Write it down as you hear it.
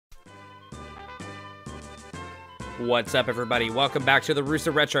What's up, everybody? Welcome back to the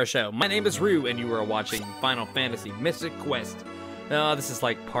RoosterRetro Show. My name is Roo, and you are watching Final Fantasy Mystic Quest. This is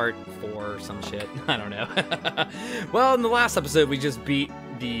like part 4 or some shit. I don't know. Well, in the last episode, we just beat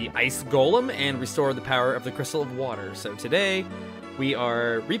the Ice Golem and restored the power of the Crystal of Water. So today, we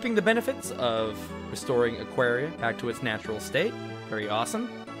are reaping the benefits of restoring Aquaria back to its natural state. Very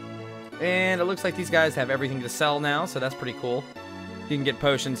awesome. And it looks like these guys have everything to sell now, so that's pretty cool. You can get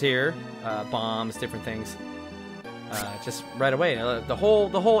potions here, bombs, different things. Just right away. The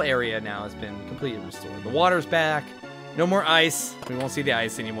whole area now has been completely restored. The water's back. No more ice. We won't see the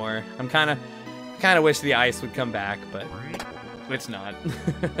ice anymore. I'm kind of wish the ice would come back, but it's not.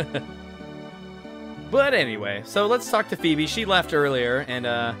 But anyway, so let's talk to Phoebe. She left earlier, and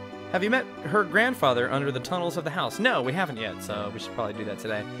have you met her grandfather under the tunnels of the house? No, we haven't yet, so we should probably do that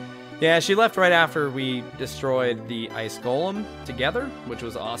today. Yeah, she left right after we destroyed the Ice Golem together, which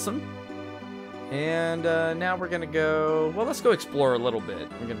was awesome. And now we're gonna go, well, let's go explore a little bit.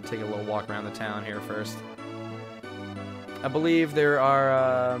 We're gonna take a little walk around the town here first. I believe there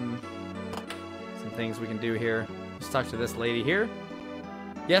are some things we can do here. Let's talk to this lady here.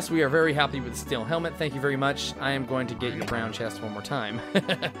 Yes, we are very happy with the steel helmet. Thank you very much. I am going to get your brown chest one more time.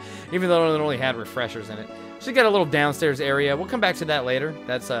 Even though it only had refreshers in it. She's got a little downstairs area. We'll come back to that later.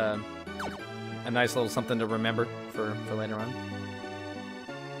 That's a nice little something to remember for later on.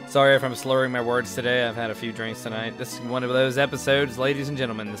 Sorry if I'm slurring my words today. I've had a few drinks tonight. This is one of those episodes, ladies and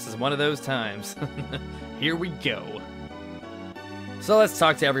gentlemen. This is one of those times. Here we go. So let's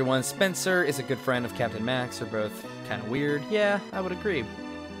talk to everyone. Spencer is a good friend of Captain Max. They're both kind of weird. Yeah, I would agree.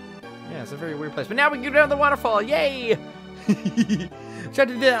 Yeah, it's a very weird place. But now we can go down the waterfall. Yay! Tried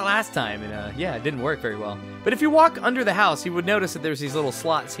to do that last time, and yeah, it didn't work very well. But if you walk under the house, you would notice that there's these little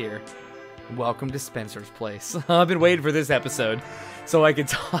slots here. Welcome to Spencer's place. I've been waiting for this episode so I can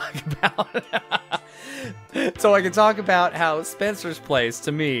talk about how Spencer's place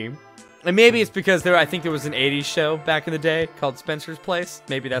to me, and maybe it's because I think there was an 80s show back in the day called Spencer's Place.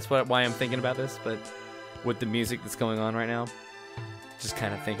 Maybe that's why I'm thinking about this, but with the music that's going on right now, just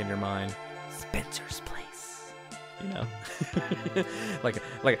kind of think in your mind, Spencer's Place, you know, like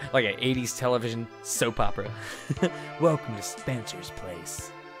an 80s television soap opera. Welcome to Spencer's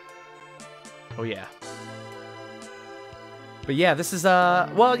Place. Oh yeah. But yeah, this is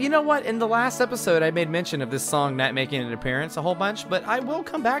well, you know what? In the last episode, I made mention of this song not making an appearance a whole bunch, but I will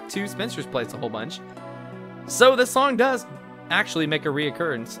come back to Spencer's Place a whole bunch. So this song does actually make a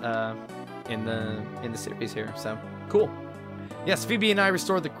reoccurrence in the series here. So cool. Yes, Phoebe and I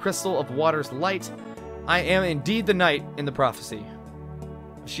restored the Crystal of Water's light. I am indeed the knight in the prophecy.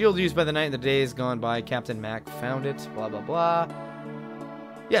 A shield used by the knight in the days gone by. Captain Mac found it. Blah blah blah.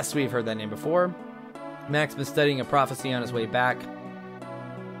 Yes, we've heard that name before. Mac's been studying a prophecy on his way back.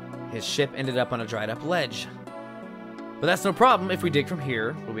 His ship ended up on a dried up ledge. But that's no problem. If we dig from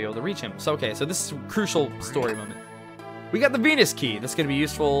here, we'll be able to reach him. So, okay, so this is a crucial story moment. We got the Venus key. That's going to be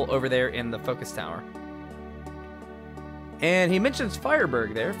useful over there in the focus tower. And he mentions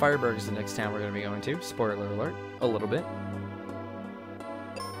Fireburg there. Fireburg is the next town we're going to be going to. Spoiler alert, a little bit.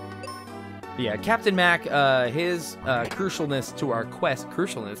 Yeah, Captain Mac, his crucialness to our quest,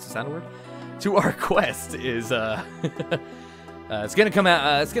 crucialness, is that a word? To our quest is, it's gonna come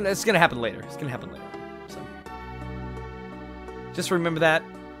out, it's gonna happen later. It's gonna happen later. So, just remember that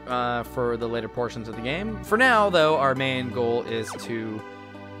for the later portions of the game. For now, though, our main goal is to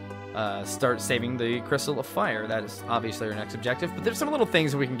start saving the Crystal of Fire. That is obviously our next objective. But there's some little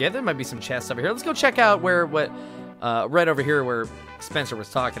things that we can get. There might be some chests over here. Let's go check out right over here where Spencer was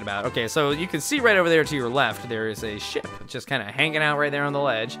talking about. Okay, so you can see right over there to your left, there is a ship just kind of hanging out right there on the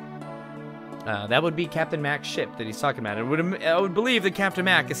ledge. That would be Captain Mac's ship that he's talking about. I would believe that Captain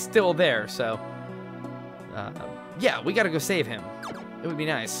Mac is still there, so yeah, we gotta go save him. It would be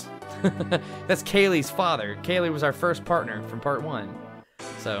nice. That's Kaylee's father. Kaylee was our first partner from part 1.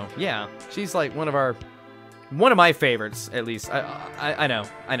 So yeah, she's like one of my favorites, at least. I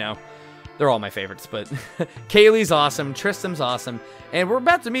know. They're all my favorites, but Kaylee's awesome, Tristan's awesome, and we're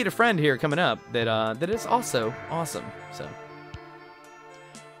about to meet a friend here coming up that is also awesome. So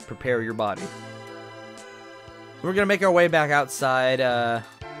prepare your body. We're gonna make our way back outside,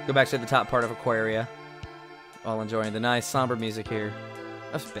 go back to the top part of Aquaria, while enjoying the nice somber music here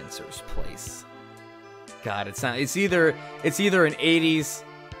of Spencer's Place. God, it's either an 80s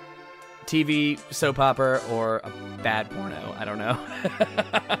TV soap opera or a bad porno. I don't know.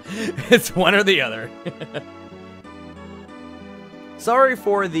 It's one or the other. Sorry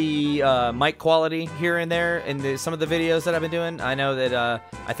for the mic quality here and there in some of the videos that I've been doing. I know that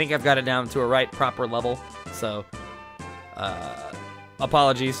I think I've got it down to a proper level. So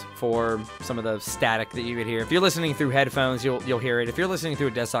apologies for some of the static that you could hear. If you're listening through headphones, you'll hear it. If you're listening through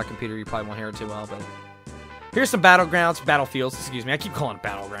a desktop computer, you probably won't hear it too well. But here's some battlefields. Excuse me, I keep calling it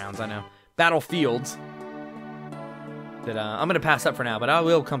battlegrounds. I know battlefields that I'm gonna pass up for now, but I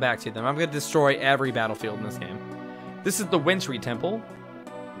will come back to them. I'm gonna destroy every battlefield in this game. This is the Wintry Temple,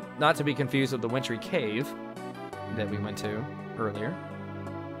 not to be confused with the Wintry Cave that we went to earlier.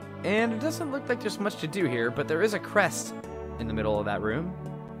 And it doesn't look like there's much to do here, but there is a crest in the middle of that room.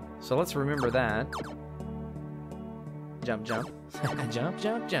 So let's remember that. Jump, jump. Jump,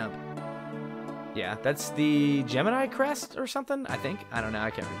 jump, jump. Yeah, that's the Gemini crest or something, I think. I don't know, I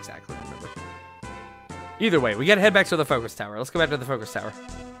can't exactly remember. Either way, we gotta head back to the focus tower. Let's go back to the focus tower.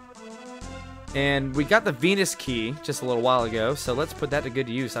 And we got the Venus key just a little while ago, so let's put that to good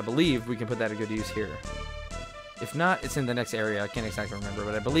use. I believe we can put that to good use here. If not, it's in the next area. I can't exactly remember,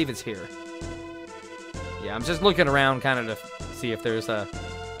 but I believe it's here. Yeah, I'm just looking around kind of to see if there's a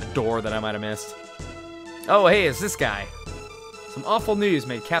door that I might have missed. Oh, hey, it's this guy. Some awful news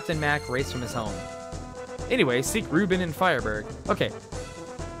made Captain Mac race from his home. Anyway, seek Reuben and Fireberg. Okay.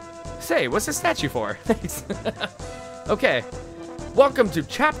 Say, what's this statue for? Thanks. Okay. Welcome to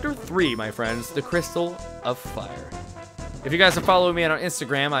Chapter 3, my friends, the Crystal of Fire. If you guys have followed me on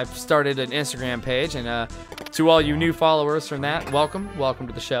Instagram, I've started an Instagram page, and to all you new followers from that, welcome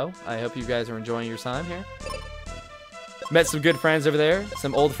to the show. I hope you guys are enjoying your time here. Met some good friends over there,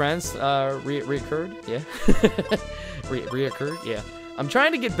 some old friends, reoccurred, yeah. Reoccurred, yeah. I'm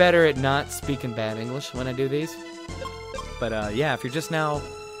trying to get better at not speaking bad English when I do these. But yeah, if you're just now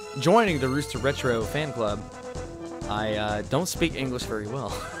joining the RoosterRetro fan club, I don't speak English very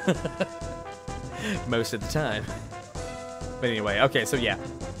well. Most of the time. But anyway, okay, so yeah.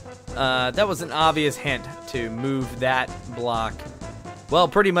 That was an obvious hint to move that block. Well,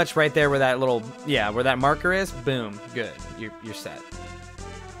 pretty much right there where that little, yeah, where that marker is. Boom, good, you're set.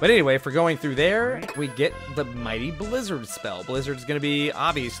 But anyway, if we're going through there, we get the Mighty Blizzard spell. Blizzard is going to be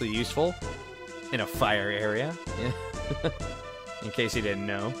obviously useful in a fire area. Yeah. In case you didn't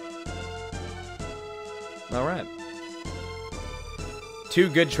know. All right. 2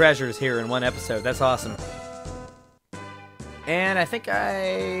 good treasures here in one episode. That's awesome. And I think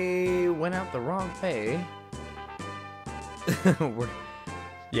I went out the wrong way.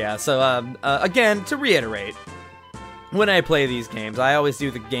 Yeah, so again, to reiterate, when I play these games, I always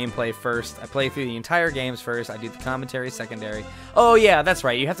do the gameplay first. I play through the entire games first. I do the commentary secondary. Oh yeah, that's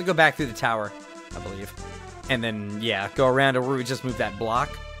right. You have to go back through the tower, I believe. And then, yeah, go around to where we just move that block.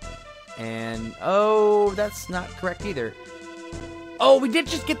 And, oh, that's not correct either. Oh, we did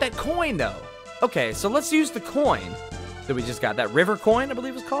just get that coin, though. Okay, so let's use the coin that we just got. That river coin, I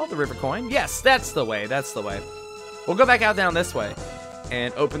believe it's called. The river coin. Yes, that's the way. That's the way. We'll go back out down this way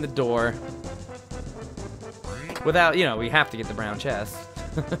and open the door. Without, you know, we have to get the brown chest.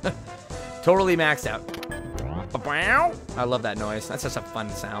 Totally maxed out. I love that noise. That's such a fun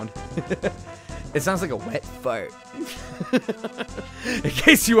sound. It sounds like a wet fart. In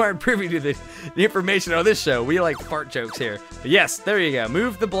case you aren't privy to the information on this show, we like fart jokes here. But yes, there you go.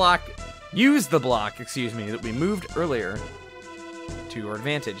 Move the block. Use the block, excuse me, that we moved earlier to your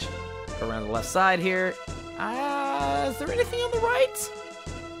advantage. Go around the left side here. Is there anything on the right?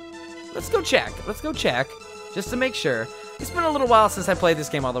 Let's go check. Let's go check. Just to make sure. It's been a little while since I played this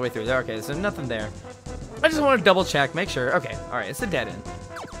game all the way through. Okay, so nothing there. I just want to double check, make sure. Okay, alright, it's a dead end.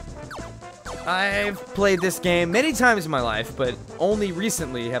 I've played this game many times in my life, but only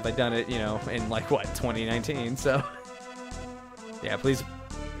recently have I done it, you know, in like, what, 2019, so... Yeah, please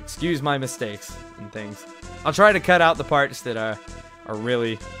excuse my mistakes and things. I'll try to cut out the parts that are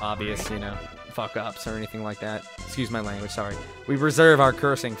really obvious, you know, fuck-ups or anything like that. Excuse my language, sorry. We reserve our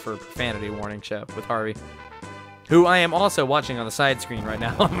cursing for profanity warning show with Harvey, who I am also watching on the side screen right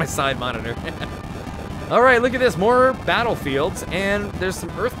now on my side monitor. Alright, look at this, more battlefields, and there's some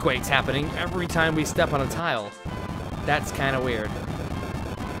earthquakes happening every time we step on a tile. That's kind of weird.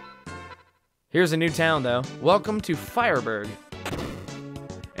 Here's a new town, though. Welcome to Fireberg.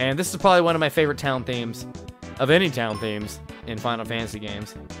 And this is probably one of my favorite town themes, of any town themes, in Final Fantasy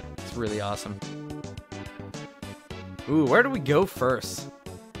games. It's really awesome. Ooh, where do we go first?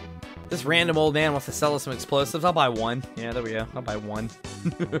 This random old man wants to sell us some explosives. I'll buy one. Yeah, there we go. I'll buy one.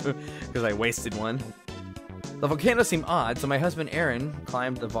 Because I wasted one. The volcano seemed odd, so my husband Aaron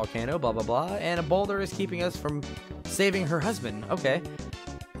climbed the volcano, blah, blah, blah, and a boulder is keeping us from saving her husband. Okay.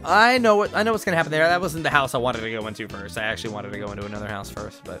 I know what's going to happen there. That wasn't the house I wanted to go into first. I actually wanted to go into another house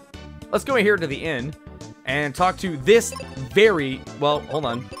first, but let's go in here to the inn and talk to this very, well, hold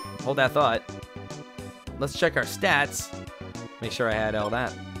on. Hold that thought. Let's check our stats. Make sure I had all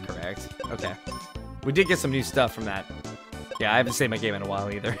that correct. Okay. We did get some new stuff from that Yeah, I haven't saved my game in a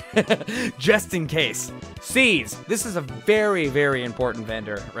while either. Just in case. Seeds. This is a very, very important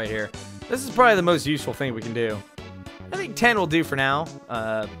vendor right here. This is probably the most useful thing we can do. I think 10 will do for now.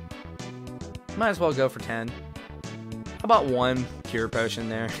 Might as well go for 10. How about 1 cure potion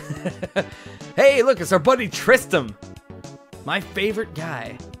there? Hey, look, it's our buddy Tristram. My favorite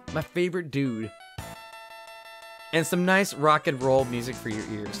guy. My favorite dude. And some nice rock and roll music for your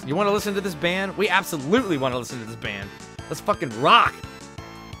ears. You want to listen to this band? We absolutely want to listen to this band. Let's fucking rock.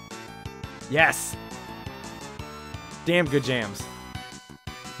 Yes. Damn good jams.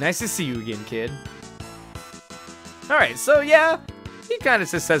 Nice to see you again, kid. Alright, so yeah, he kind of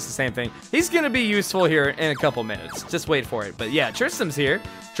just says the same thing. He's going to be useful here in a couple minutes. Just wait for it. But yeah, Tristram's here.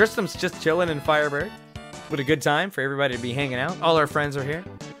 Tristram's just chilling in Firebird. With a good time for everybody to be hanging out. All our friends are here.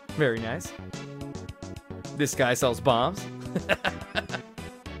 Very nice. This guy sells bombs.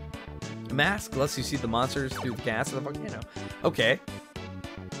 Mask lets you see the monsters through the gas of the volcano. Okay.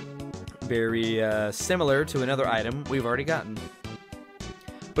 Very similar to another item we've already gotten.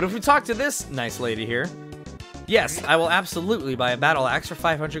 But if we talk to this nice lady here, yes, I will absolutely buy a battle axe for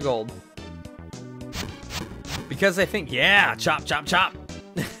 500 gold. Because I think, yeah, chop, chop, chop.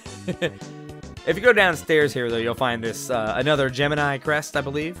 If you go downstairs here, though, you'll find this another Gemini crest, I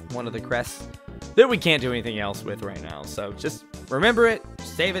believe. One of the crests that we can't do anything else with right now. So just remember it,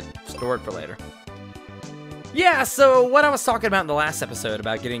 save it, store it for later. Yeah, so what I was talking about in the last episode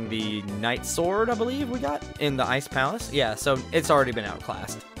about getting the Knight Sword, I believe we got in the Ice Palace. Yeah, so it's already been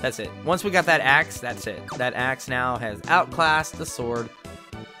outclassed. That's it. Once we got that axe, that's it. That axe now has outclassed the sword,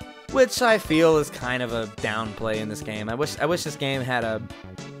 which I feel is kind of a downplay in this game. I wish this game had a...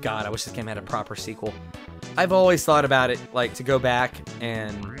 God, I wish this game had a proper sequel. I've always thought about it, like, to go back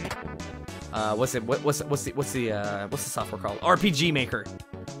and... what's the software called? RPG Maker.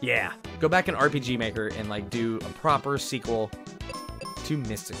 Yeah, go back in RPG Maker and like do a proper sequel to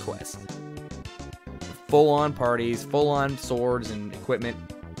Mystic Quest. Full-on parties, full-on swords and equipment.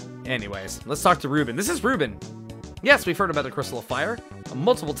 Anyways, let's talk to Ruben. This is Ruben. Yes, we've heard about the Crystal of Fire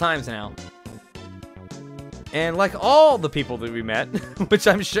multiple times now. And like all the people that we met, which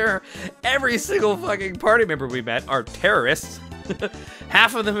I'm sure every single fucking party member we met are terrorists.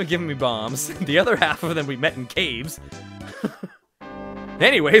 Half of them have given me bombs. The other half of them we met in caves.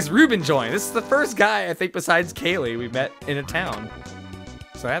 Anyways, Ruben joined. This is the first guy, I think, besides Kaylee we met in a town.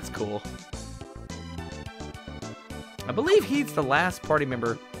 So that's cool. I believe he's the last party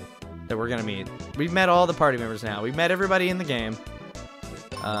member that we're gonna meet. We've met all the party members now. We've met everybody in the game.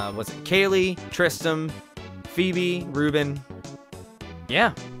 Was it Kaylee, Tristram, Phoebe, Ruben?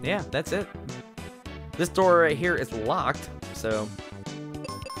 Yeah, that's it. This door right here is locked, so...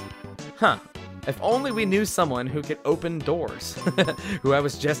 Huh. If only we knew someone who could open doors. Who I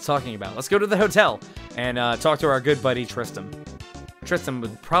was just talking about. Let's go to the hotel and talk to our good buddy Tristram. Tristram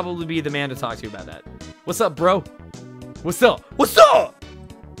would probably be the man to talk to about that. What's up, bro? What's up? What's up?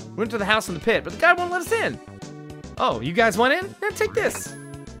 We went to the house in the pit, but the guy won't let us in. Oh, you guys want in? Then take this.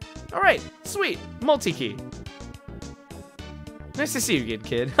 Alright, sweet. Multi-key. Nice to see you again,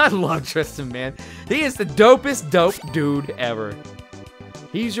 kid. I love Tristram, man. He is the dopest dope dude ever.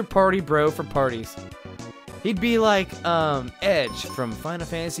 He's your party bro for parties. He'd be like Edge from Final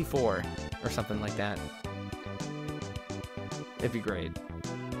Fantasy IV or something like that. It'd be great.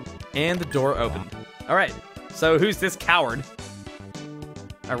 And the door opened. Alright, so who's this coward?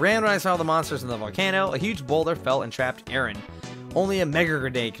 I ran when I saw the monsters in the volcano. A huge boulder fell and trapped Aaron. Only a mega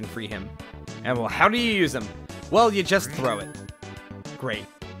grenade can free him. And well, how do you use them? Well, you just throw it. Great.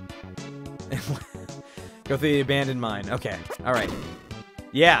 Go through the abandoned mine. Okay, alright.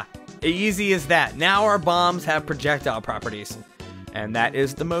 Yeah, easy as that. Now our bombs have projectile properties. And that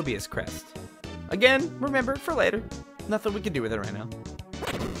is the Mobius crest. Again, remember, for later. Nothing we can do with it right now.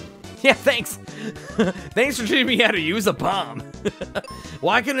 Yeah, thanks. Thanks for teaching me how to use a bomb.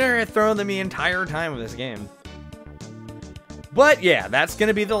 Why couldn't I have thrown them the entire time of this game? But yeah, that's going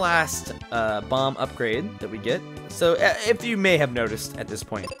to be the last bomb upgrade that we get. So if you may have noticed at this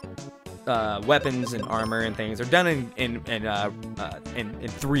point, weapons and armor and things are done in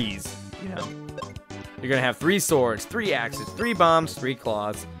threes. You know, you're gonna have 3 swords, 3 axes, 3 bombs, 3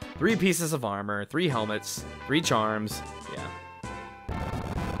 claws, 3 pieces of armor, 3 helmets, 3 charms. Yeah,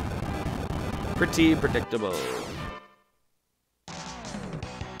 pretty predictable.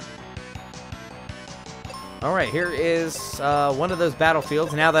 All right, here is one of those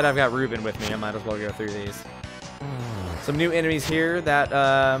battlefields. Now that I've got Ruben with me, I might as well go through these. Some new enemies here that,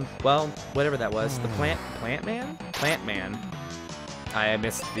 well, whatever that was. The Plant Man? Plant Man. I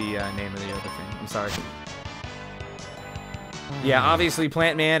missed the name of the other thing. I'm sorry. Yeah, obviously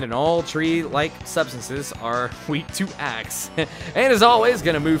Plant Man and all tree-like substances are weak to axe. And as always,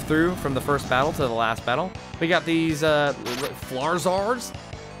 gonna move through from the first battle to the last battle. We got these Flarzards?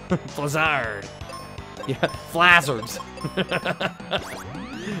 Flazard. Yeah, Flazzards.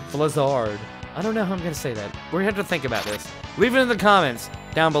 Flazard. I don't know how I'm gonna say that. We're gonna have to think about this. Leave it in the comments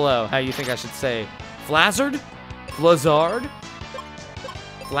down below how you think I should say Flazzard? Flazard?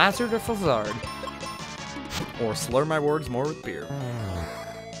 Flazzard or Flazard? Or slur my words more with beer.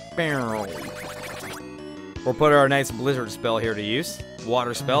 Barrel. We'll put our nice blizzard spell here to use.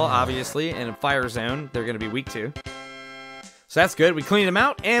 Water spell, obviously, and a fire zone they're going to be weak to. So that's good. We cleaned them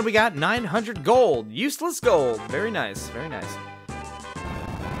out, and we got 900 gold. Useless gold. Very nice. Very nice.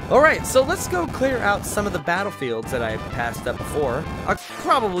 Alright, so let's go clear out some of the battlefields that I passed up before. I'll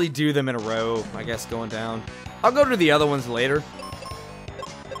probably do them in a row, I guess, going down. I'll go to the other ones later.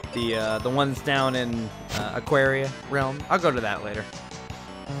 The ones down in Aquaria realm. I'll go to that later.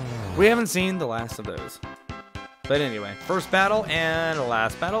 We haven't seen the last of those. But anyway, first battle and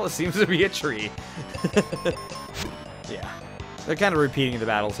last battle, it seems to be a tree. Yeah. They're kind of repeating the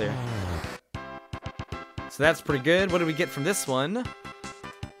battles here. So that's pretty good. What did we get from this one?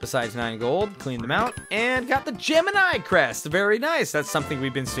 Besides 9 gold, cleaned them out, and got the Gemini crest. Very nice. That's something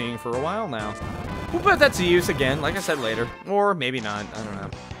we've been seeing for a while now. We'll put that to use again, like I said, later. Or maybe not. I don't know.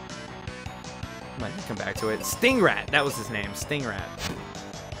 Might come back to it. Stingrat. That was his name. Stingrat.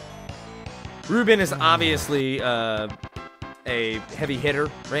 Ruben is obviously a heavy hitter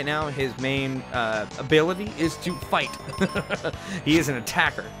right now. His main ability is to fight. He is an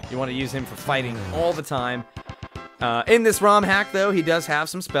attacker. You want to use him for fighting all the time. In this ROM hack, though, he does have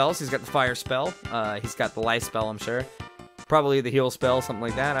some spells. He's got the fire spell. He's got the life spell, I'm sure. Probably the heal spell, something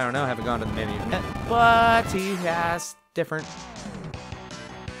like that. I don't know. I haven't gone to the menu yet. But he has different...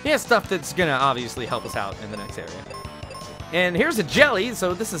 He has stuff that's going to obviously help us out in the next area. And here's a jelly.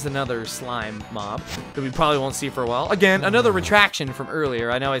 So this is another slime mob that we probably won't see for a while. Again, another retraction from earlier.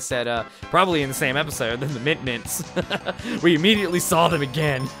 I know I said probably in the same episode than the Mint Mints. We immediately saw them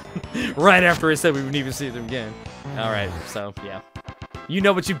again. Right after I said we wouldn't even see them again. All right, so yeah. You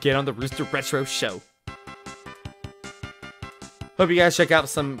know what you get on the RoosterRetro show. Hope you guys check out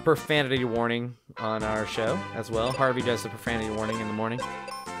some profanity warning on our show as well. Harvey does the profanity warning in the morning.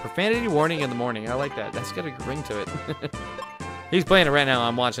 Profanity warning in the morning. I like that. That's got a ring to it. He's playing it right now.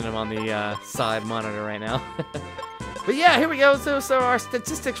 I'm watching him on the side monitor right now. But yeah, here we go. So our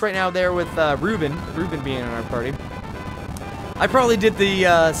statistics right now there with Ruben being in our party. I probably did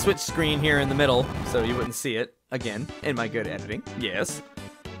the switch screen here in the middle so you wouldn't see it. Again, in my good editing. Yes.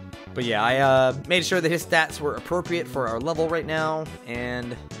 But yeah, I made sure that his stats were appropriate for our level right now.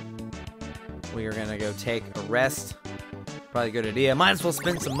 And we are going to go take a rest. Probably a good idea. Might as well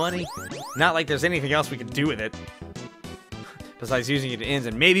spend some money. Not like there's anything else we could do with it. Besides using it to ends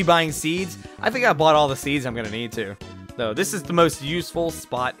and maybe buying seeds. I think I bought all the seeds I'm going to need to. Though, this is the most useful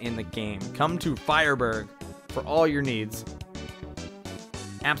spot in the game. Come to Fireburg for all your needs.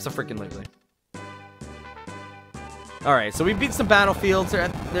 Abso-freaking-lutely. Alright, so we beat some battlefields.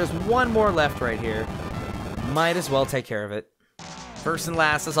 There's one more left right here. Might as well take care of it. First and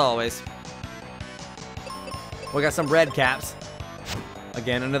last, as always. We got some red caps.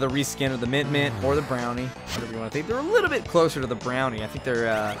 Again, another reskin of the Mint Mint or the Brownie, whatever you want to think. They're a little bit closer to the Brownie. I think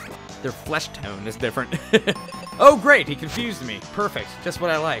their flesh tone is different. Oh, great! He confused me. Perfect. Just what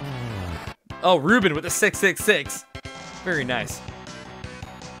I like. Oh, Ruben with the 666. Very nice.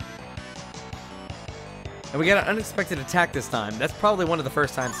 And we got an unexpected attack this time. That's probably one of the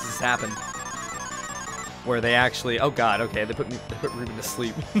first times this has happened. Where they actually... Oh, God. Okay, they put Ruben to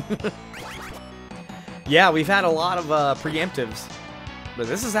sleep. Yeah, we've had a lot of preemptives. But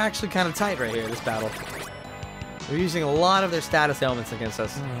this is actually kind of tight right here, this battle. They're using a lot of their status elements against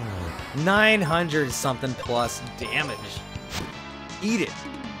us. 900 something plus damage. Eat it.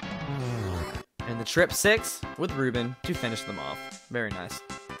 And the trip 6 with Ruben to finish them off. Very nice.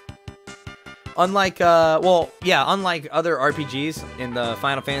 Unlike, unlike other RPGs in the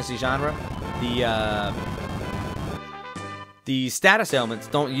Final Fantasy genre, the status elements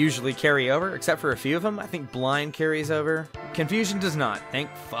don't usually carry over, except for a few of them. I think Blind carries over. Confusion does not.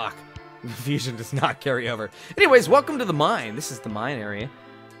 Thank fuck. Confusion does not carry over. Anyways, welcome to the mine. This is the mine area.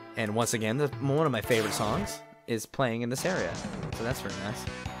 And once again, one of my favorite songs is playing in this area. So that's very nice.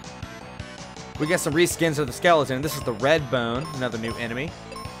 We got some reskins of the skeleton. This is the Red Bone, another new enemy.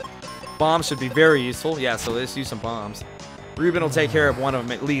 Bombs should be very useful. Yeah, so let's use some bombs. Ruben will take care of one of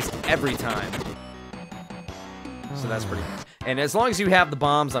them at least every time. So that's pretty good. And as long as you have the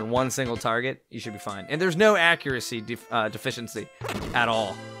bombs on one single target, you should be fine. And there's no accuracy deficiency at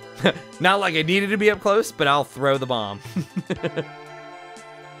all. Not like I needed to be up close, but I'll throw the bomb.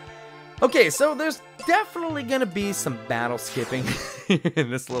 Okay, so there's definitely gonna be some battle skipping in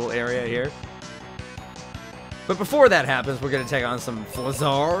this little area here. But before that happens, we're gonna take on some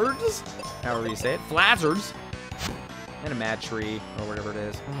flazzards, however you say it, flazzards, and a mad tree, or whatever it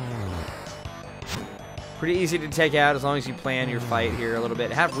is. Pretty easy to take out as long as you plan your fight here a little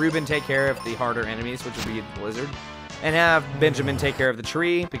bit. Have Ruben take care of the harder enemies, which would be the blizzard. And have Benjamin take care of the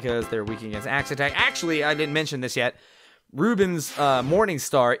tree, because they're weak against axe attack. Actually, I didn't mention this yet. Ruben's Morning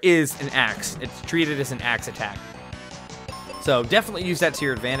Star is an axe. It's treated as an axe attack. So definitely use that to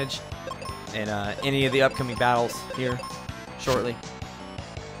your advantage in any of the upcoming battles here shortly.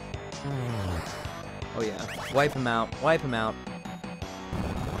 Oh yeah, wipe him out, wipe him out.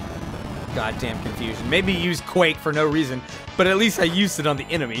 Goddamn confusion. Maybe use Quake for no reason, but at least I used it on the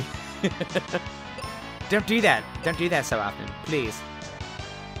enemy. Don't do that. Don't do that so often, please.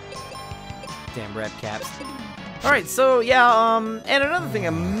 Damn red caps. Alright, so yeah, and another thing I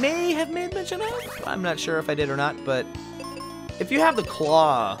may have made mention of, I'm not sure if I did or not, but if you have the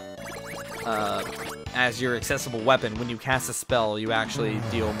claw as your accessible weapon, when you cast a spell, you actually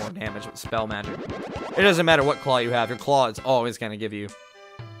deal more damage with spell magic. It doesn't matter what claw you have, your claw is always going to give you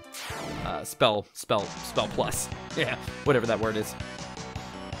spell plus. Yeah, whatever that word is.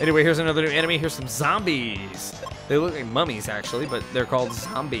 Anyway, here's another new enemy. Here's some zombies. They look like mummies, actually, but they're called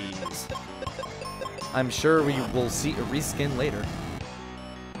zombies. I'm sure we will see a reskin later.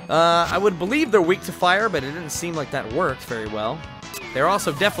 I would believe they're weak to fire, but it didn't seem like that worked very well. They're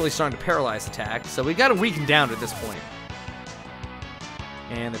also definitely starting to paralyze attack, so we got to weaken down at this point.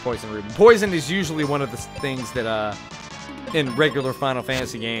 And they poison Ruben. Poison is usually one of the things that, in regular Final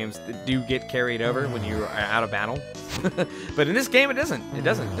Fantasy games, that do get carried over when you are out of battle. But in this game, it doesn't. It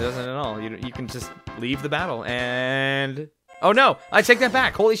doesn't at all. You can just leave the battle and... Oh no, I take that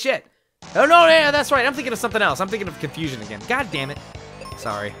back. Holy shit. Oh no, yeah, that's right. I'm thinking of something else. I'm thinking of confusion again. God damn it.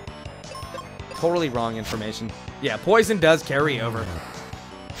 Sorry. Totally wrong information. Yeah, poison does carry over.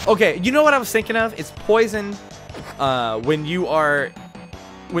 Okay, you know what I was thinking of? It's poison when you are...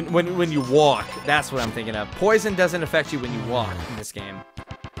 When you walk. That's what I'm thinking of. Poison doesn't affect you when you walk in this game.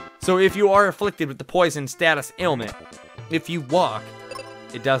 So if you are afflicted with the poison status ailment, if you walk,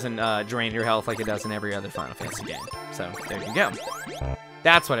 it doesn't drain your health like it does in every other Final Fantasy game. So there you go.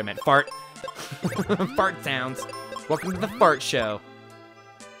 That's what I meant. Fart. Fart sounds. Welcome to the fart show.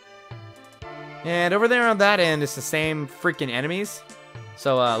 And over there on that end is the same freaking enemies.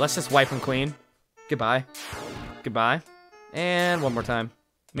 So let's just wipe them clean. Goodbye. Goodbye. And one more time.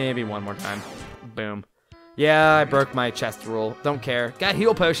 Maybe one more time. Boom. Yeah, I broke my chest rule. Don't care. Got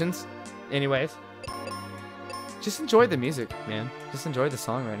heal potions. Anyways. Just enjoy the music, man. Just enjoy the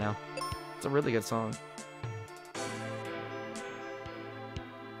song right now. It's a really good song.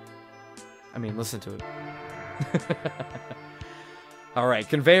 I mean, listen to it. Alright,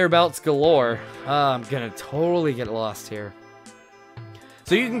 conveyor belts galore. I'm gonna totally get lost here.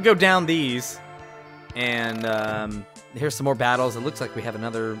 So you can go down these, and here's some more battles. It looks like we have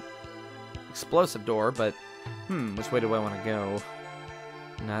another explosive door, but which way do I want to go?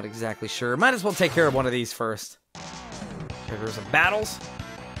 Not exactly sure. Might as well take care of one of these first. Here's some battles.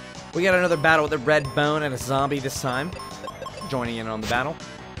 We got another battle with a red bone and a zombie this time, joining in on the battle.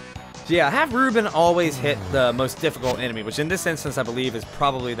 So yeah, have Ruben always hit the most difficult enemy, which in this instance I believe is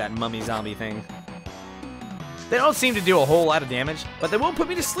probably that mummy zombie thing. They don't seem to do a whole lot of damage, but they will put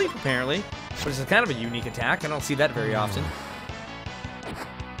me to sleep apparently, which is kind of a unique attack. I don't see that very often.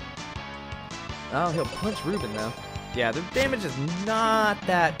 Oh, he'll punch Ruben though. Yeah, the damage is not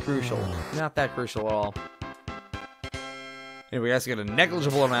that crucial. Not that crucial at all. Anyway, we guys get a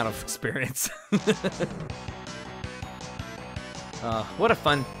negligible amount of experience. What a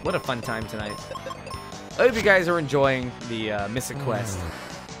fun time tonight. I hope you guys are enjoying the Mystic Quest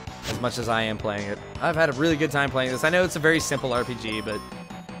as much as I am playing it. I've had a really good time playing this. I know it's a very simple RPG, but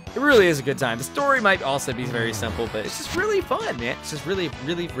it really is a good time. The story might also be very simple, but it's just really fun, man. It's just really,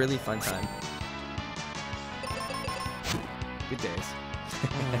 really, really fun time. Good days.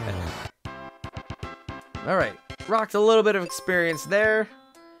 Alright, rocked a little bit of experience there.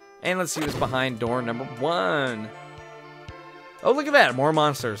 And let's see what's behind door number 1. Oh, look at that. More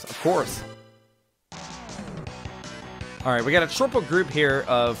monsters, of course. Alright, we got a triple group here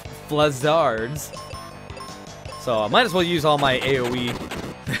of flazzards. So I might as well use all my AoE,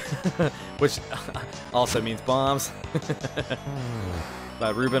 which also means bombs.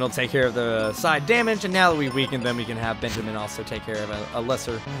 But Ruben will take care of the side damage, and now that we weakened them, we can have Benjamin also take care of a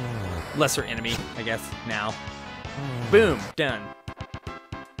lesser enemy, I guess, now. Boom, done.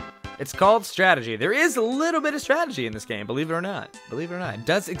 It's called strategy. There is a little bit of strategy in this game, believe it or not. Believe it or not, it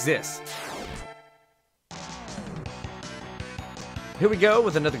does exist. Here we go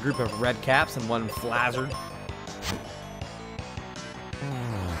with another group of red caps and one flazzard.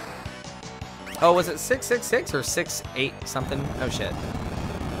 Oh, was it 666 or 68 something? Oh shit.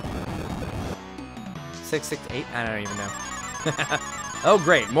 668? I don't even know. Oh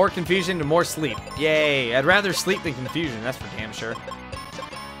great, more confusion to more sleep. Yay, I'd rather sleep than confusion, that's for damn sure.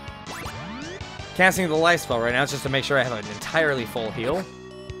 Casting the life spell right now, it's just to make sure I have an entirely full heal.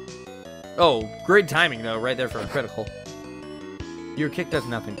 Oh, great timing though, right there for a critical. Your kick does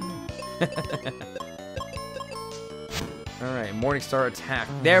nothing to me. Alright, Morningstar attack.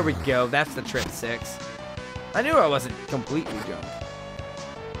 There we go, that's the trick 6. I knew I wasn't completely jumped.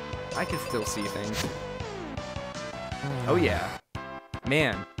 I can still see things. Oh yeah.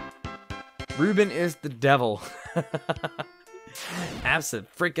 Man. Ruben is the devil.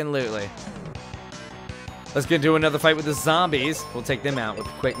 Abso-freaking-lutely. Let's get into another fight with the zombies. We'll take them out with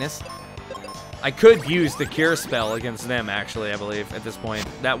quickness. I could use the cure spell against them, actually, I believe, at this point.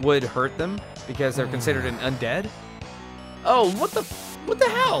 That would hurt them, because they're considered an undead. Oh, what the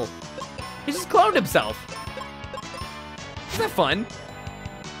hell? He just cloned himself. Is that fun?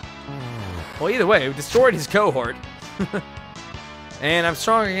 Well, either way, we destroyed his cohort. And I'm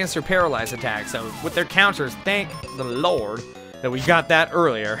strong against their paralyzed attack, so with their counters, thank the Lord that we got that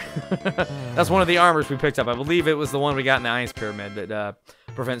earlier. That's one of the armors we picked up. I believe it was the one we got in the ice pyramid that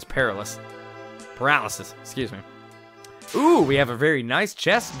prevents paralysis, excuse me. Ooh, we have a very nice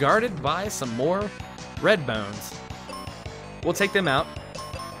chest guarded by some more red bones. We'll take them out.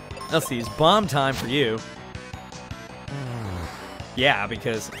 Let's see, it's bomb time for you. Yeah,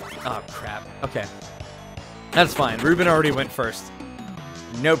 because... Oh, crap. Okay. That's fine. Ruben already went first.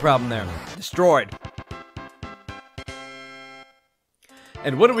 No problem there. Destroyed.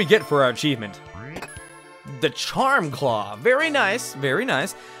 And what do we get for our achievement? The Charm Claw. Very nice. Very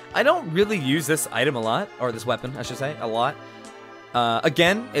nice. I don't really use this item a lot. Or this weapon, I should say. A lot.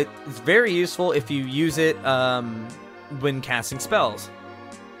 Again, it's very useful if you use it when casting spells.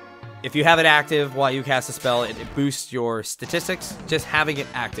 If you have it active while you cast a spell, it boosts your statistics. Just having it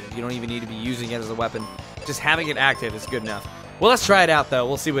active. You don't even need to be using it as a weapon. Just having it active is good enough. Well, let's try it out, though.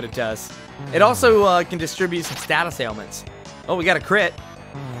 We'll see what it does. It also can distribute some status ailments. Oh, we got a crit.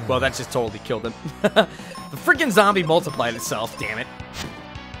 Well, that just totally killed him. The freaking zombie multiplied itself, damn it.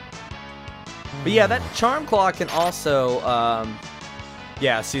 But yeah, that Charm Claw can also...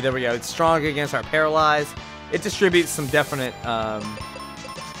 yeah, see, there we go. It's strong against our paralyzed. It distributes some definite...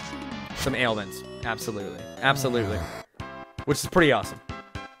 some ailments. Absolutely. Absolutely. Which is pretty awesome.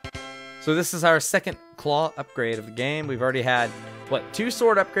 So this is our second claw upgrade of the game. We've already had, what, 2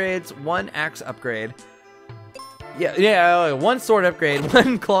 sword upgrades, 1 axe upgrade. Yeah, 1 sword upgrade,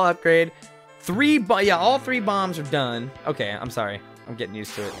 1 claw upgrade, 3, yeah, all 3 bombs are done. Okay, I'm sorry. I'm getting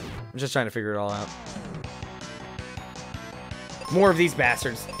used to it. I'm just trying to figure it all out. More of these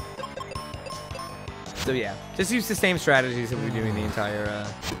bastards. So yeah, just use the same strategies that we're doing the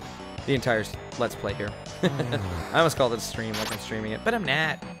entire Let's Play here. I almost called it a stream like I'm streaming it, but I'm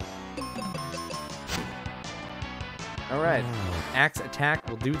not. Alright, axe attack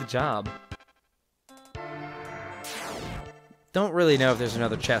will do the job. Don't really know if there's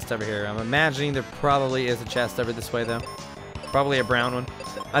another chest over here. I'm imagining there probably is a chest over this way, though. Probably a brown one.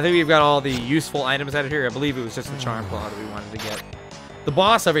 I think we've got all the useful items out of here. I believe it was just the Charm Claw that we wanted to get. The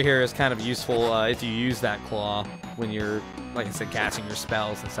boss over here is kind of useful if you use that claw when you're, like I said, casting your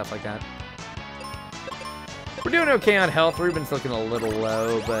spells and stuff like that. We're doing okay on health. Ruben's looking a little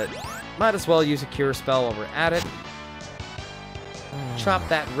low, but might as well use a cure spell while we're at it. Chop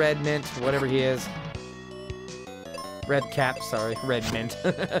that red mint, whatever he is. Red cap, sorry. Red mint.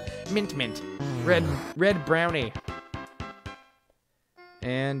 Mint. Red brownie.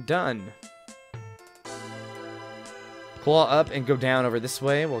 And done. Claw up and go down over this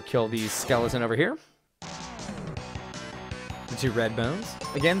way. We'll kill the skeleton over here. The 2 red bones.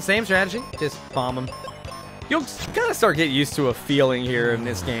 Again, same strategy. Just bomb them. You'll kind of start getting used to a feeling here in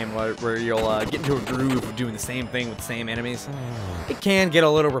this game where you'll get into a groove of doing the same thing with the same enemies. It can get a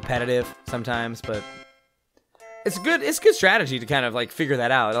little repetitive sometimes, but it's good strategy to kind of like figure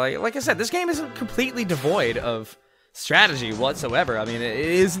that out. Like I said, this game isn't completely devoid of strategy whatsoever. I mean, it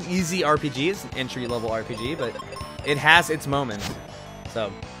is an easy RPG. It's an entry-level RPG, but it has its moments.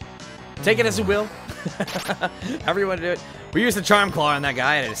 So, take it as you will. However you want to do it. We used the Charm Claw on that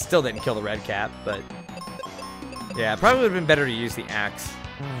guy, and it still didn't kill the red cap, but... yeah, probably would have been better to use the axe,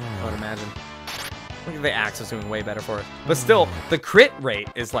 I would imagine. Look at the axe is doing way better for us. But still, the crit rate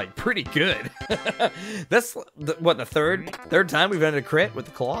is like pretty good. That's what, the third time we've done a crit with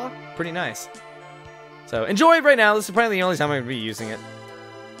the claw? Pretty nice. So enjoy it right now. This is probably the only time I'm gonna be using it.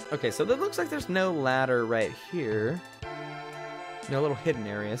 Okay, so it looks like there's no ladder right here. No little hidden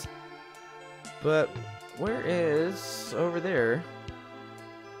areas. But where is over there?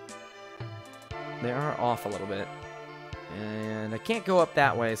 They are off a little bit. And I can't go up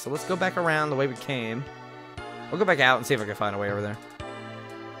that way, so let's go back around the way we came. We'll go back out and see if I can find a way over there.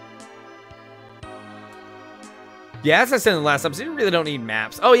 Yeah, as I said in the last episode, you really don't need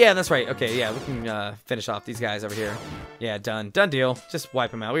maps. Oh, yeah, that's right. Okay, yeah, we can finish off these guys over here. Yeah, done. Done deal. Just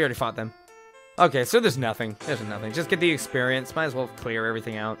wipe them out. We already fought them. Okay, so there's nothing. There's nothing. Just get the experience. Might as well clear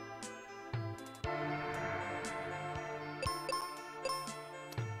everything out.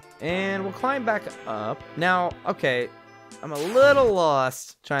 And we'll climb back up. Now, okay, I'm a little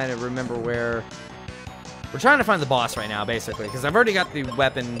lost trying to remember where... We're trying to find the boss right now, basically, because I've already got the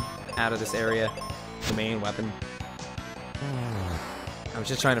weapon out of this area. The main weapon. I was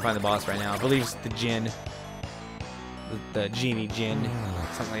just trying to find the boss right now. I believe it's the Djinn. The Genie Djinn.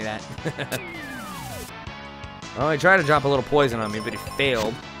 Something like that. Oh, he tried to drop a little poison on me, but he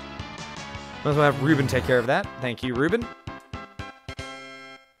failed. Might as well have Ruben take care of that. Thank you, Ruben.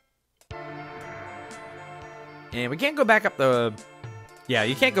 And we can't go back up the... Yeah,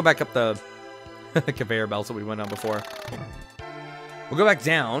 you can't go back up the conveyor belts that we went on before. We'll go back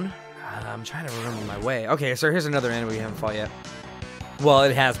down. I'm trying to remember my way. Okay, so here's another enemy we haven't fought yet. Well,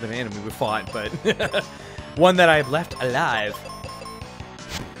 it has been an enemy we fought, but one that I've left alive.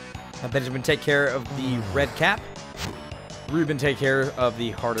 Benjamin take care of the red cap. Ruben take care of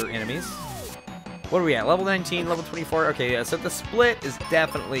the harder enemies. What are we at? Level 19, level 24? Okay, yeah, so the split is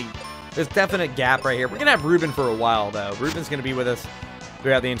definitely... There's definite gap right here. We're going to have Ruben for a while, though. Ruben's going to be with us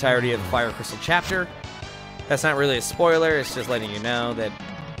throughout the entirety of the Fire Crystal chapter. That's not really a spoiler. It's just letting you know that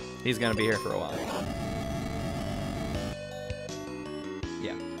he's going to be here for a while.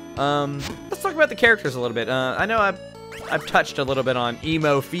 Yeah. Let's talk about the characters a little bit. I know I've touched a little bit on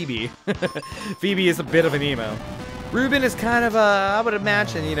emo Phoebe. Phoebe is a bit of an emo. Ruben is kind of I would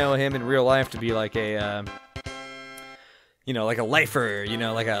imagine, you know, him in real life to be like a... you know, like a lifer, you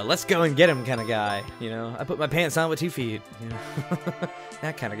know, like a let's go and get him kind of guy, you know. I put my pants on with 2 feet, you know.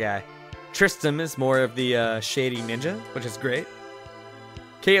 That kind of guy. Tristan is more of the shady ninja, which is great.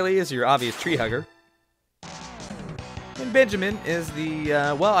 Kaylee is your obvious tree hugger. And Benjamin is the,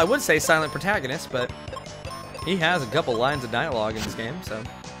 well, I would say silent protagonist, but he has a couple lines of dialogue in this game, so.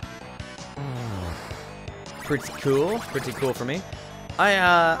 Pretty cool for me.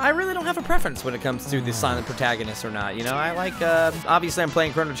 I really don't have a preference when it comes to the silent protagonist or not. You know, I like, obviously I'm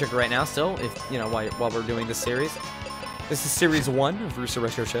playing Chrono Trigger right now still, if, you know, while we're doing this series. This is series 1 of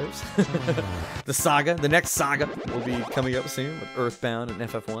RoosterRetro shows. The saga, the next saga will be coming up soon with Earthbound and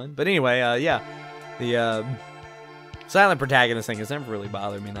FF1. But anyway, yeah, the silent protagonist thing has never really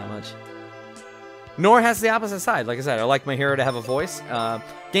bothered me that much. Nor has the opposite side. Like I said, I like my hero to have a voice.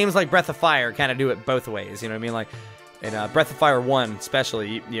 Games like Breath of Fire kind of do it both ways, you know what I mean? Like, in Breath of Fire 1,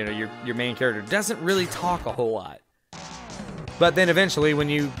 especially, you know, your main character doesn't really talk a whole lot. But then eventually, when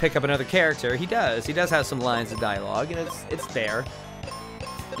you pick up another character, he does. He does have some lines of dialogue, and it's there.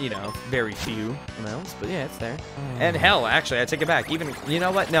 You know, very few amounts, but yeah, it's there. And hell, actually, I take it back. Even, you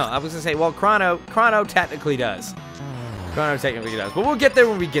know what? No, I was gonna say, well, Chrono technically does. Chrono technically does. But we'll get there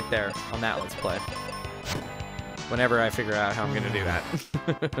when we get there on that Let's Play. Whenever I figure out how I'm gonna do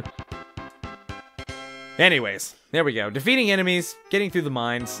that. Anyways, there we go. Defeating enemies, getting through the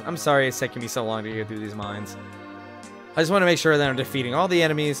mines. I'm sorry it's taking me so long to get through these mines. I just want to make sure that I'm defeating all the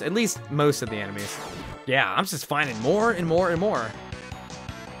enemies, at least most of the enemies. Yeah, I'm just finding more and more and more.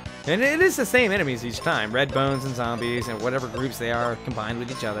 And it is the same enemies each time. Red bones and zombies and whatever groups they are combined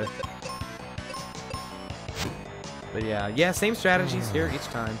with each other. But yeah, same strategies here each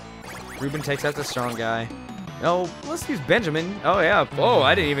time. Ruben takes out the strong guy. Oh, let's use Benjamin. Oh yeah, oh,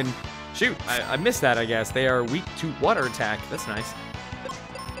 I didn't even... Shoot, I missed that, I guess. They are weak to water attack. That's nice.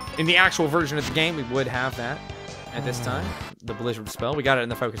 In the actual version of the game, we would have that at this time. The Belligerent spell. We got it in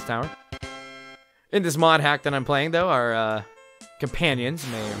the Focus Tower. In this mod hack that I'm playing, though, our companions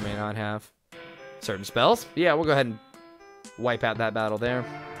may or may not have certain spells. Yeah, we'll go ahead and wipe out that battle there.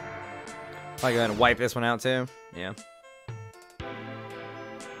 I'll go ahead and wipe this one out, too. Yeah.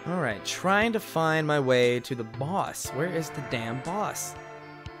 Alright, trying to find my way to the boss. Where is the damn boss?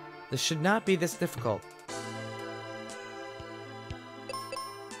 This should not be this difficult.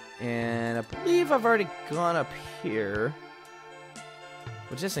 And I believe I've already gone up here.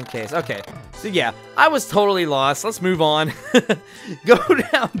 But just in case. Okay. So yeah, I was totally lost. Let's move on. Go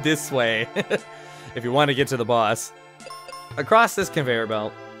down this way. if you want to get to the boss. Across this conveyor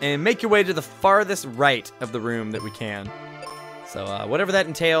belt, and make your way to the farthest right of the room that we can. So whatever that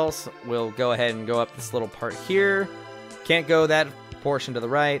entails, we'll go ahead and go up this little part here. Can't go that portion to the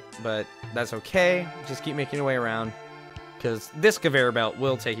right, but that's okay. Just keep making your way around, because this conveyor belt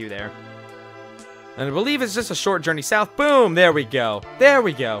will take you there. And I believe it's just a short journey south. Boom! There we go. There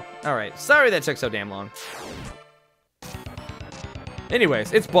we go. Alright, sorry that took so damn long.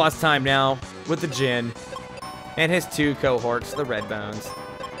 Anyways, it's boss time now with the Djinn and his 2 cohorts, the Red Bones.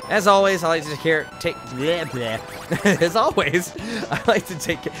 As always, I like to take As always, I like to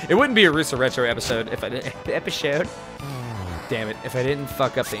take. It wouldn't be a RoosterRetro episode if I didn't. Damn it! If I didn't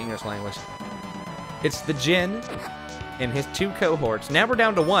fuck up the English language. It's the Djinn and his 2 cohorts. Now we're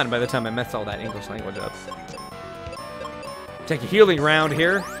down to 1 by the time I messed all that English language up. Take a healing round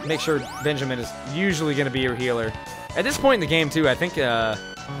here. Make sure Benjamin is usually going to be your healer. At this point in the game, too, I think,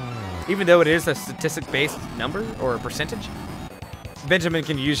 even though it is a statistic-based number or a percentage, Benjamin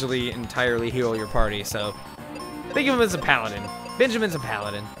can usually entirely heal your party, so think of him as a paladin. Benjamin's a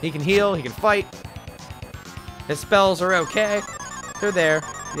paladin. He can heal, he can fight. His spells are okay. They're there.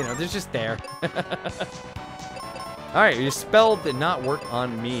 You know, they're just there. Alright, your spell did not work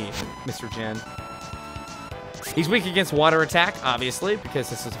on me, Mr. Djinn. He's weak against water attack, obviously, because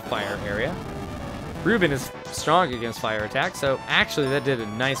this is a fire area. Ruben is strong against fire attack, so actually that did a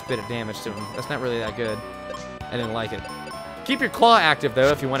nice bit of damage to him. That's not really that good. I didn't like it. Keep your claw active, though,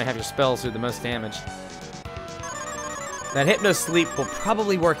 if you want to have your spells do the most damage. That Hypno Sleep will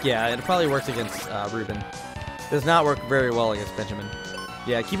probably work. Yeah, it probably works against Ruben. Does not work very well against Benjamin.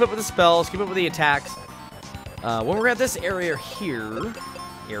 Yeah, keep up with the spells, keep up with the attacks. When we're at this area here...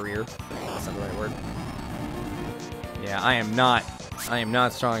 That's not the right word. Yeah, I am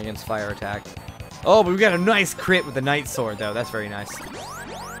not strong against fire attack. Oh, but we got a nice crit with the Night Sword, though. That's very nice.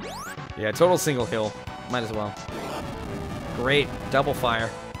 Yeah, total single heal. Might as well. Great. Double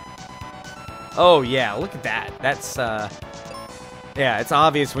fire. Oh, yeah. Look at that. That's, yeah, it's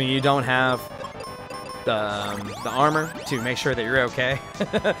obvious when you don't have the armor to make sure that you're okay.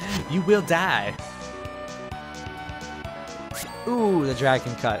 You will die. Ooh, the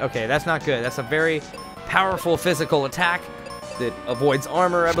Dragon Cut. Okay, that's not good. That's a very powerful physical attack that avoids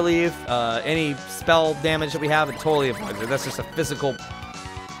armor, I believe. Any spell damage that we have, it totally avoids it. That's just a physical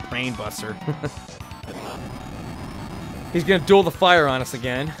brain buster. He's gonna duel the fire on us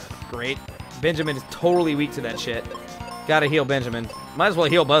again. Great. Benjamin is totally weak to that shit. Gotta heal Benjamin. Might as well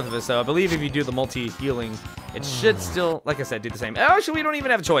heal both of us, though. I believe if you do the multi-healing, it should still, like I said, do the same. Oh, actually, we don't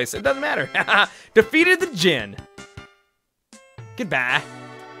even have a choice. It doesn't matter. Defeated the Djinn. Goodbye.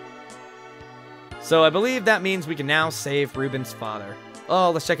 So I believe that means we can now save Ruben's father.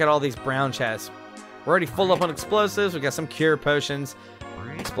 Oh, let's check out all these brown chests. We're already full up on explosives. We got some cure potions,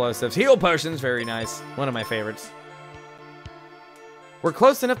 explosives, heal potions. Very nice. One of my favorites. We're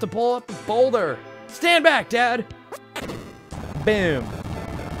close enough to pull up the boulder. Stand back, Dad. Boom.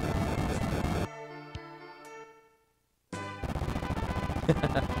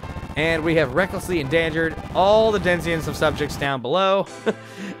 And we have recklessly endangered all the denizens of subjects down below.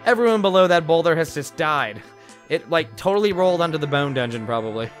 Everyone below that boulder has just died. It, like, totally rolled onto the bone dungeon,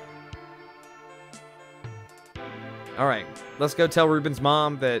 probably. Alright, let's go tell Ruben's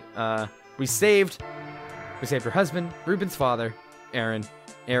mom that, we saved her husband, Ruben's father,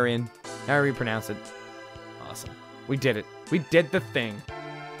 Arian, however you pronounce it. Awesome. We did it. We did the thing.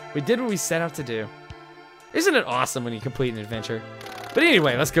 We did what we set out to do. Isn't it awesome when you complete an adventure? But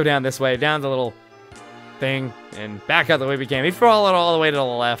anyway, let's go down this way, down the little thing, and back out the way we came. If you follow it all the way to the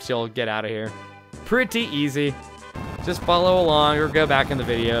left, you'll get out of here. Pretty easy. Just follow along or go back in the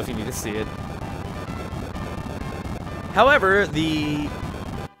video if you need to see it. However, the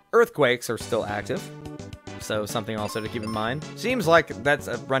earthquakes are still active, so something also to keep in mind. Seems like that's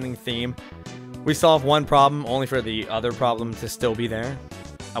a running theme. We solve one problem only for the other problem to still be there.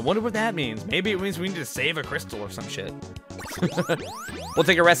 I wonder what that means. Maybe it means we need to save a crystal or some shit. We'll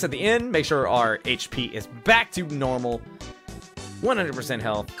take a rest at the inn, make sure our HP is back to normal. 100%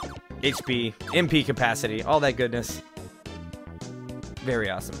 health, HP, MP capacity, all that goodness. Very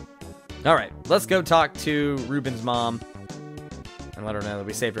awesome. Alright, let's go talk to Ruben's mom and let her know that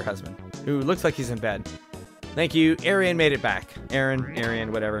we saved her husband, who looks like he's in bed. Thank you. Arian made it back.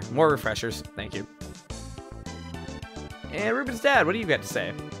 Arian, whatever. More refreshers. Thank you. And Ruben's dad, what do you got to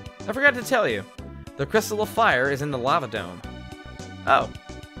say? I forgot to tell you. The crystal of fire is in the lava dome. Oh.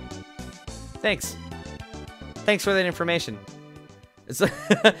 Thanks. Thanks for that information.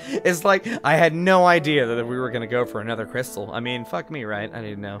 It's like I had no idea that we were going to go for another crystal. I mean, fuck me, right? I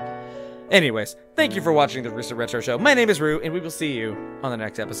didn't know. Anyways, thank you for watching the Rooster Retro Show. My name is Roo, and we will see you on the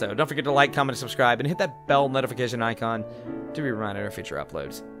next episode. Don't forget to like, comment, and subscribe, and hit that bell notification icon to be reminded of future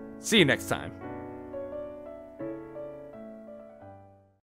uploads. See you next time.